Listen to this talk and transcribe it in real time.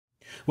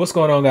What's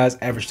going on, guys?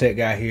 Average Tech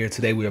Guy here.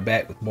 Today we are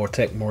back with more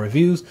tech, more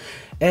reviews,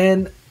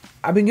 and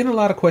I've been getting a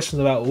lot of questions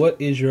about what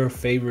is your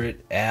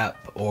favorite app,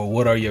 or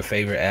what are your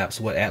favorite apps?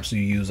 What apps do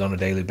you use on a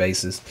daily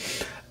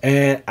basis?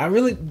 And I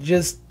really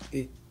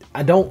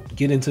I don't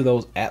get into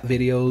those app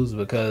videos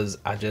because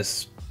I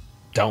just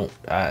don't.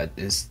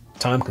 It's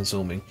time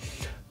consuming.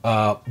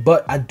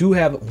 But I do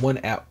have one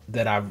app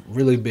that I've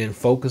really been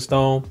focused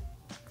on,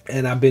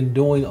 and I've been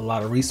doing a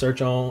lot of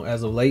research on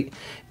as of late,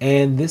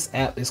 and this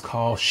app is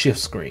called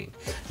Shiftscreen.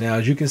 Now,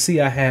 as you can see,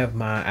 I have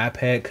my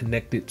iPad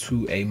connected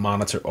to a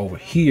monitor over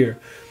here,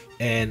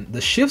 and the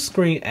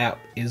Shiftscreen app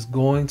is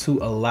going to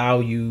allow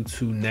you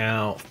to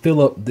now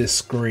fill up this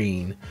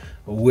screen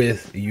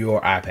with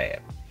your iPad.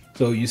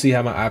 So you see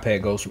how my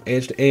iPad goes from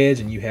edge to edge,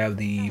 and you have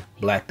the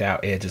blacked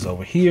out edges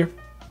over here.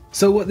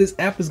 So what this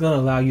app is going to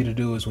allow you to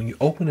do is when you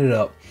open it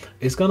up,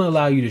 it's going to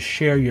allow you to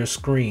share your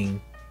screen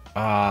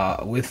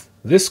with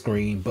this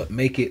screen, but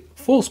make it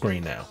full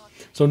screen now.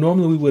 So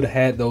normally we would have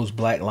had those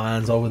black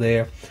lines over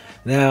there.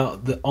 Now,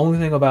 the only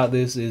thing about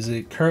this is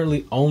it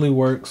currently only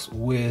works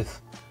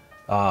with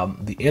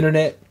the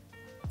internet,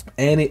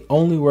 and it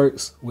only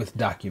works with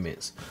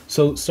documents.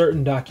 So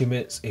certain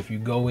documents, if you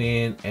go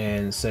in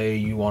and say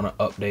you want to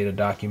update a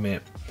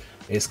document,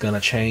 it's going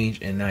to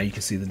change, and now you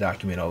can see the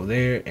document over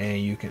there,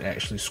 and you can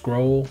actually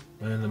scroll.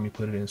 And let me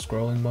put it in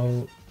scrolling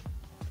mode.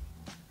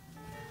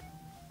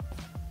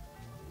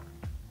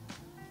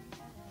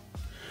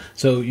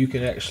 So you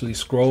can actually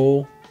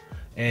scroll,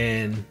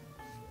 and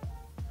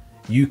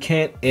you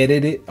can't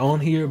edit it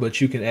on here,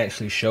 but you can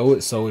actually show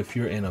it. So if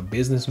you're in a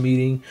business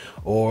meeting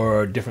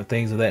or different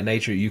things of that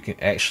nature, you can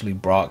actually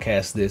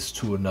broadcast this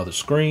to another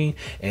screen,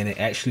 and it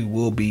actually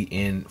will be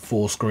in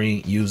full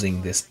screen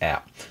using this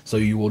app. So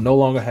you will no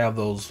longer have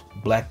those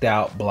blacked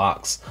out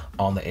blocks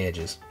on the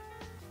edges.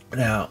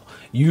 Now,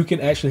 you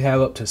can actually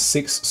have up to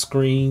 6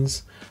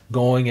 screens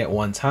going at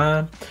one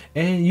time,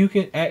 and you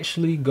can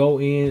actually go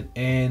in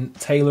and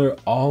tailor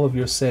all of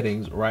your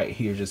settings right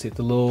here. Just hit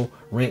the little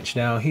wrench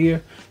down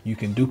here. You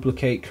can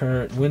duplicate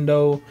current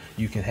window.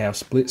 You can have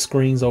split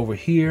screens over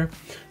here.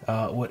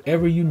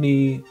 Whatever you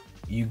need,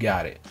 you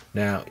got it.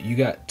 Now, you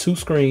got 2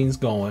 screens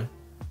going,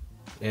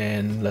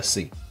 and let's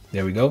see.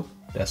 There we go.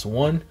 That's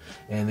one.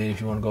 And then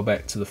if you want to go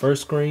back to the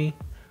first screen,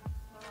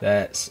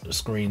 that's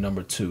screen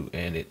number 2,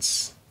 and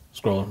it's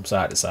scrolling from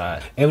side to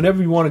side. And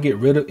whenever you want to get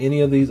rid of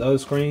any of these other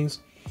screens,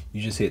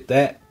 you just hit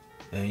that,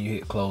 and you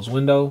hit close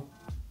window,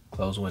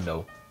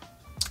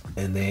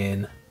 and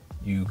then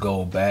you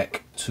go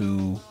back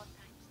to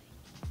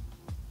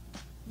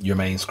your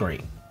main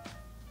screen.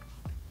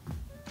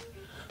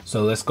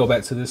 So let's go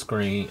back to this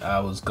screen. I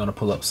was gonna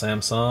pull up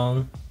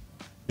Samsung,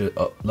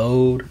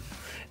 upload,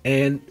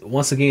 and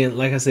once again,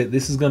 like I said,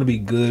 this is gonna be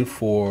good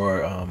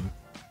for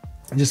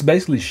just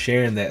basically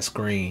sharing that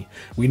screen.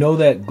 We know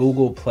that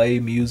Google Play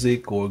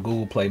Music or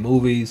Google Play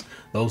Movies,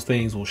 those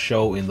things will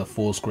show in the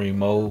full screen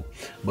mode,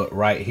 but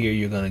right here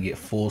you're going to get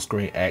full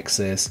screen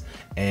access,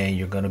 and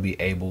you're going to be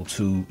able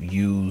to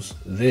use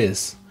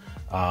this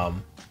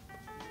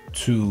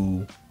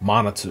to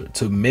monitor,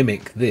 to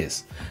mimic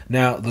this.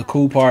 Now, the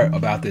cool part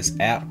about this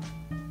app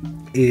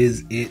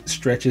is it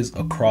stretches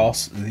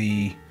across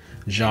the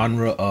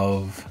genre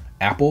of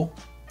Apple.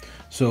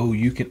 So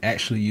you can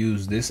actually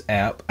use this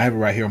app. I have it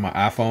right here on my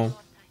iPhone.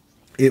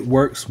 It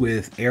works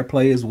with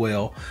AirPlay as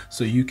well,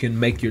 so you can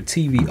make your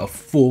TV a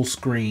full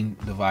screen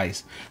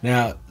device.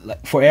 Now,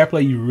 for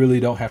AirPlay, you really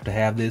don't have to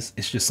have this.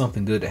 It's just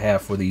something good to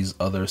have for these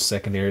other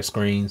secondary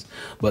screens.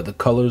 But the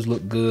colors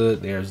look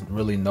good. There's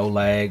really no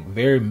lag,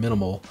 very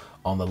minimal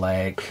on the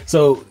lag.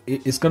 So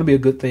it's going to be a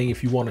good thing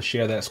if you want to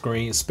share that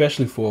screen,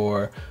 especially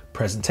for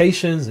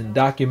presentations and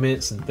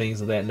documents and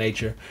things of that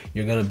nature.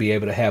 You're going to be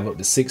able to have up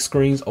to 6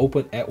 screens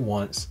open at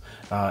once.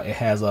 It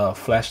has a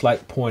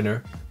flashlight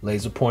pointer,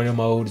 laser pointer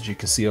mode, as you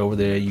can see over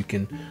there. You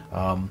can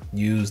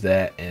use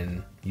that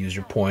and use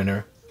your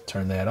pointer,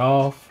 turn that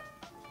off,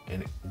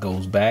 and it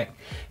goes back,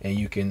 and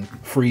you can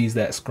freeze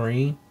that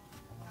screen.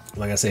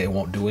 Like I said, it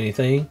won't do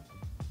anything,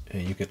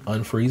 and you can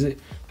unfreeze it,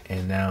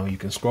 and now you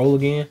can scroll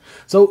again.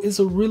 So it's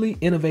a really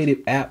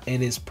innovative app,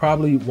 and it's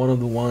probably one of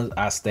the ones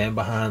I stand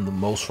behind the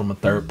most from a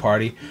third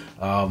party.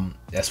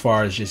 As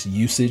far as just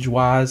usage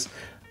wise,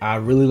 I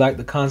really like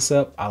the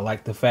concept. I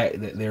like the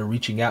fact that they're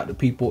reaching out to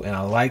people, and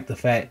I like the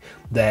fact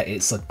that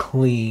it's a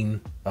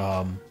clean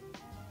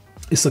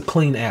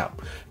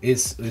app.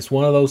 It's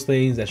one of those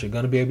things that you're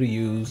going to be able to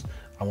use.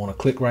 I want to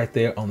click right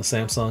there on the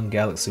Samsung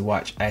Galaxy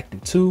Watch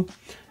Active 2,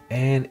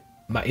 and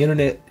my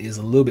internet is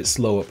a little bit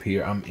slow up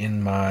here. I'm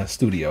in my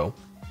studio.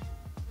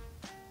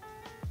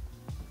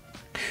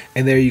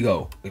 And there you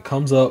go. It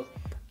comes up,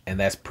 and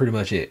that's pretty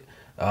much it.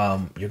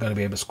 You're going to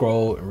be able to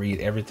scroll and read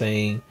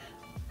everything.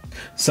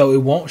 So it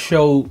won't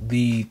show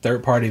the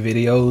third-party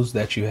videos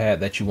that you had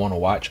that you want to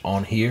watch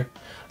on here.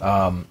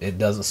 It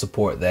doesn't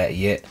support that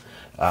yet.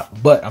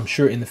 But I'm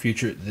sure in the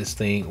future this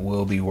thing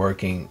will be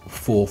working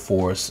full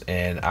force,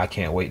 and I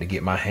can't wait to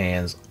get my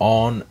hands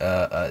on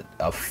a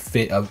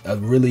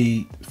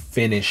really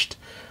finished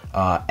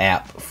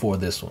app for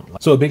this one.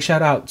 So a big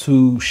shout out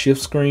to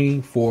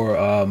Shiftscreen for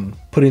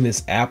putting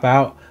this app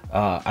out.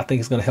 I think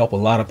it's going to help a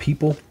lot of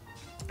people,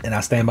 and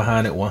I stand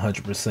behind it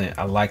 100%.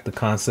 I like the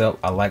concept.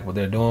 I like what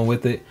they're doing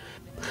with it.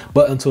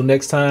 But until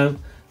next time,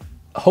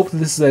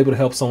 hopefully this is able to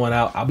help someone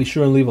out. I'll be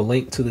sure and leave a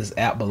link to this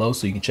app below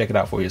so you can check it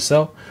out for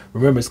yourself.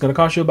 Remember, it's going to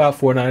cost you about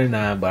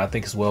 $4.99, but I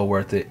think it's well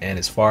worth it. And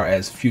as far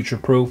as future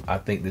proof, I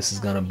think this is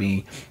going to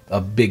be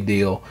a big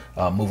deal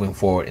moving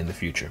forward in the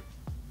future.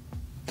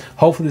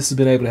 Hopefully this has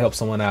been able to help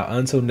someone out.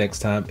 Until next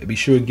time, be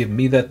sure to give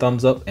me that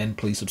thumbs up and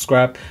please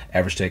subscribe.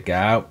 Average Tech Guy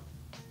out.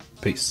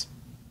 Peace.